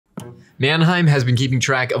Manheim has been keeping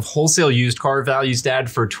track of wholesale used car values,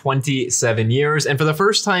 Dad, for 27 years. And for the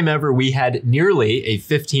first time ever, we had nearly a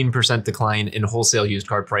 15% decline in wholesale used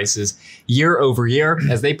car prices year over year.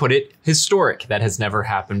 As they put it, historic. That has never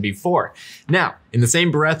happened before. Now, in the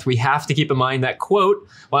same breath, we have to keep in mind that, quote,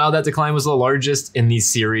 while that decline was the largest in the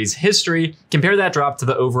series history, compare that drop to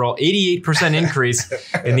the overall 88% increase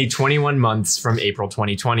in the 21 months from April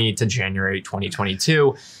 2020 to January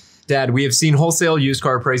 2022. Dad, we have seen wholesale used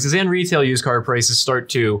car prices and retail used car prices start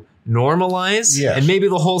to normalize. Yes. And maybe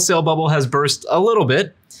the wholesale bubble has burst a little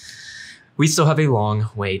bit. We still have a long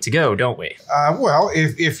way to go, don't we? Well,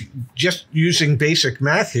 if just using basic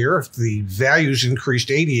math here, if the values increased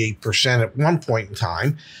 88% at one point in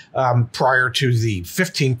time, prior to the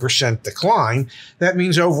 15% decline, that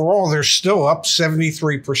means overall they're still up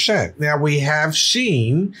 73%. Now, we have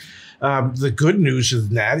seen the good news of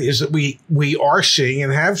that is that we are seeing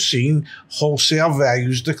and have seen wholesale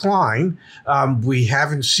values decline. We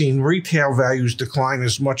haven't seen retail values decline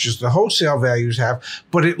as much as the wholesale values have,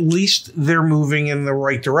 but at least they're moving in the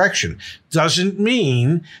right direction. Doesn't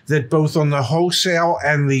mean that both on the wholesale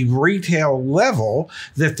and the retail level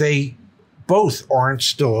that they both aren't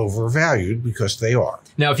still overvalued, because they are.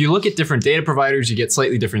 Now, if you look at different data providers, you get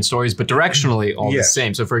slightly different stories, but directionally all the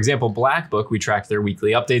same. So for example, Black Book, we track their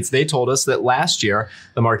weekly updates. They told us that last year,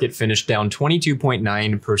 the market finished down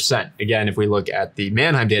 22.9%. Again, if we look at the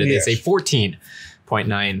Manheim data, they say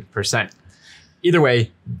 14.9%. Either way,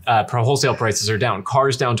 wholesale prices are down.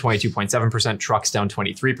 Cars down 22.7%, trucks down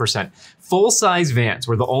 23%. Full-size vans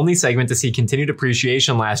were the only segment to see continued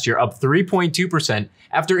appreciation last year, up 3.2%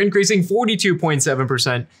 after increasing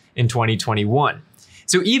 42.7% in 2021.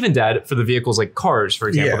 So even, Dad, for the vehicles like cars, for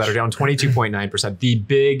example, that are down 22.9%, the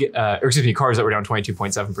big, cars that were down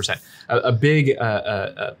 22.7%, a big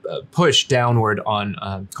push downward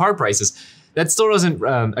on car prices. That still doesn't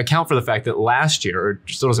account for the fact that last year, or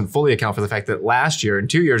still doesn't fully account for the fact that last year and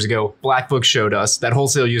 2 years ago, Black Book showed us that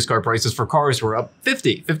wholesale used car prices for cars were up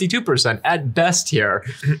 52% at best here.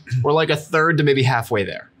 We're like a third to maybe halfway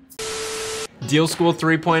there. Deal School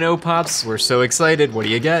 3.0 pops, we're so excited. What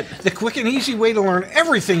do you get? The quick and easy way to learn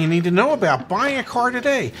everything you need to know about buying a car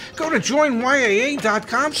today. Go to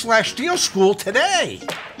joinyaa.com/dealschool today.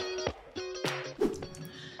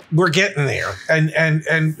 We're getting there.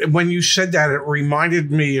 And when you said that, it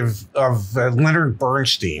reminded me of Leonard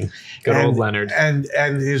Bernstein. Good old Leonard. And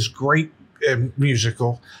his great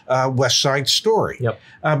musical, West Side Story. Yep.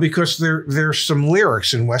 Because there's some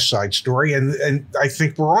lyrics in West Side Story, and I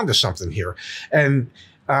think we're onto something here. And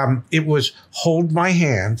it was, hold my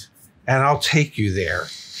hand and I'll take you there.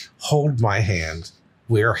 Hold my hand,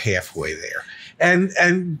 we're halfway there.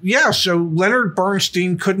 And yeah, so Leonard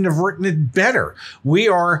Bernstein couldn't have written it better. We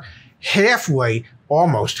are halfway,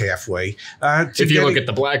 almost halfway. If you look at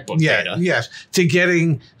the Black Book data. Yes, to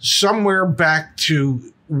getting somewhere back to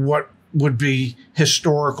what would be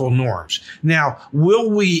historical norms. Now, will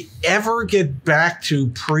we ever get back to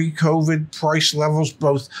pre-COVID price levels,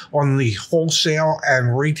 both on the wholesale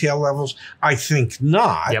and retail levels? I think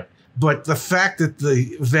not. Yep. But the fact that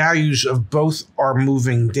the values of both are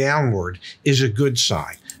moving downward is a good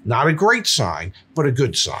sign. Not a great sign, but a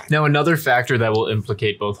good sign. Now, another factor that will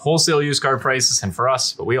implicate both wholesale used car prices and, for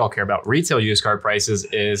us, but we all care about, retail used car prices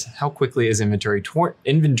is how quickly is inventory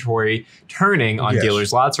turning on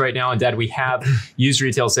dealers' lots right now. And Dad, we have used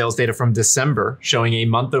retail sales data from December showing a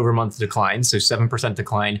month-over-month decline, so 7%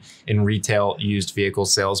 decline in retail used vehicle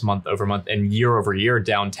sales month-over-month, and year-over-year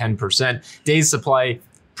down 10%. Days supply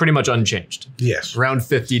pretty much unchanged. Yes. Around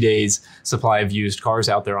 50 days supply of used cars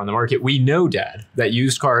out there on the market. We know, Dad, that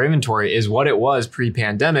used car inventory is what it was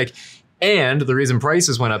pre-pandemic. And the reason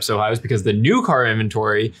prices went up so high was because the new car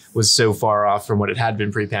inventory was so far off from what it had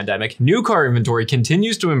been pre-pandemic. New car inventory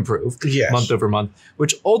continues to improve month over month,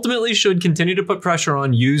 which ultimately should continue to put pressure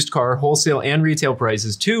on used car wholesale and retail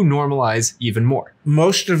prices to normalize even more.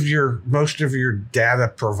 Most of your data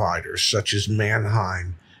providers, such as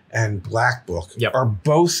Manheim and Black Book, are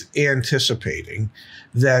both anticipating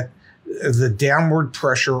that the downward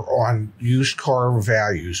pressure on used car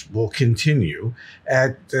values will continue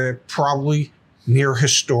at probably near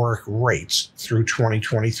historic rates through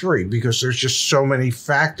 2023, because there's just so many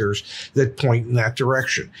factors that point in that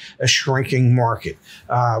direction. A shrinking market,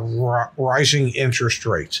 rising interest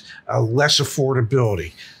rates, less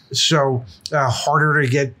affordability, so harder to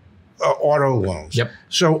get auto loans.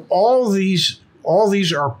 So all these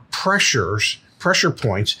are pressure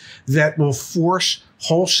points that will force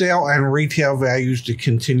wholesale and retail values to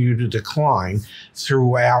continue to decline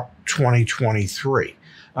throughout 2023.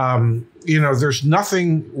 There's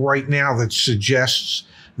nothing right now that suggests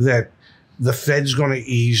that The Fed's going to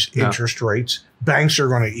ease interest rates. Banks are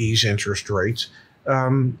going to ease interest rates.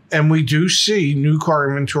 And we do see new car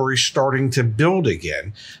inventory starting to build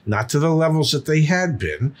again, not to the levels that they had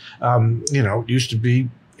been. It used to be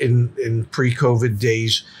in pre-COVID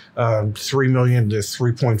days, 3 million to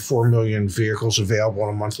 3.4 million vehicles available on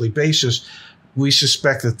a monthly basis. We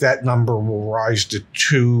suspect that number will rise to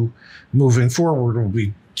 2 moving forward. It will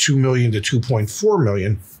be 2 million to 2.4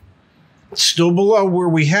 million. Still below where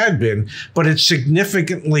we had been, but it's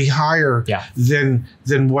significantly higher than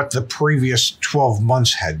what the previous 12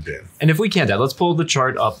 months had been. And if we can't, let's pull the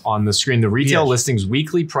chart up on the screen. The retail listings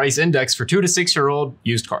weekly price index for 2 to 6 year old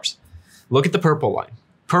used cars. Look at the purple line.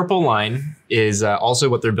 Purple line is also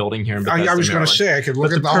what they're building here in Bethesda, I was going to say, I could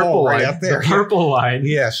look at the whole right up there. The purple line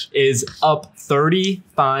is up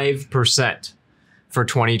 35% for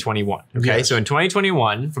 2021. Okay, so in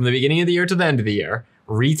 2021, from the beginning of the year to the end of the year,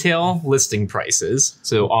 retail listing prices,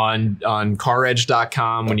 so on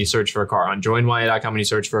caredge.com when you search for a car, on joinYAA.com when you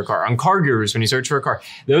search for a car, on Car Gurus when you search for a car,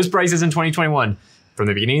 those prices in 2021 from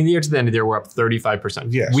the beginning of the year to the end of the year were up 35%.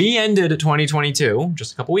 Yes. We ended 2022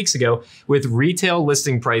 just a couple weeks ago with retail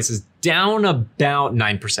listing prices down about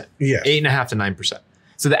 9%. Yes. 8.5% to 9%.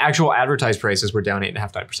 So the actual advertised prices were down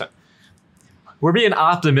 8.5% to 9%. We're being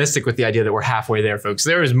optimistic with the idea that we're halfway there, folks.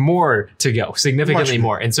 There is more to go, significantly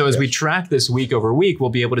more. And so as we track this week over week, we'll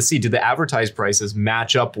be able to see, do the advertised prices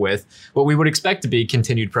match up with what we would expect to be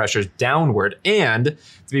continued pressures downward? And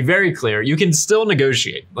to be very clear, you can still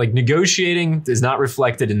negotiate. Like, negotiating is not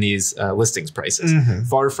reflected in these listings prices,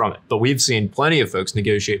 far from it. But we've seen plenty of folks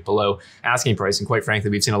negotiate below asking price. And quite frankly,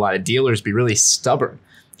 we've seen a lot of dealers be really stubborn,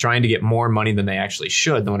 trying to get more money than they actually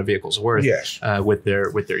should, than what a vehicle's worth with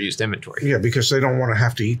their used inventory. Yeah, because they don't want to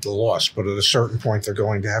have to eat the loss, but at a certain point, they're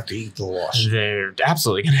going to have to eat the loss. They're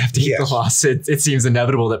absolutely going to have to eat the loss. It seems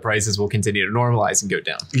inevitable that prices will continue to normalize and go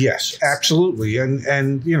down. Yes, absolutely.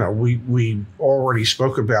 And we already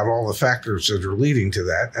spoke about all the factors that are leading to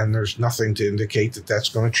that, and there's nothing to indicate that that's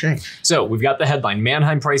going to change. So we've got the headline,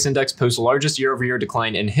 Manheim Price Index posts largest year-over-year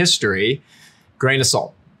decline in history. Grain of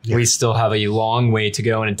salt. Yeah. We still have a long way to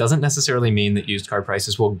go, and it doesn't necessarily mean that used car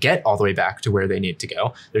prices will get all the way back to where they need to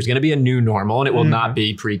go. There's going to be a new normal, and it will not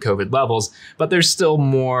be pre-COVID levels, but there's still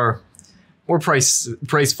more price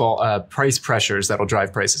pressures that'll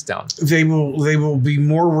drive prices down. They will be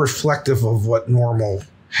more reflective of what normal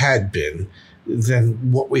had been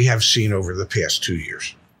than what we have seen over the past 2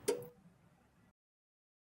 years.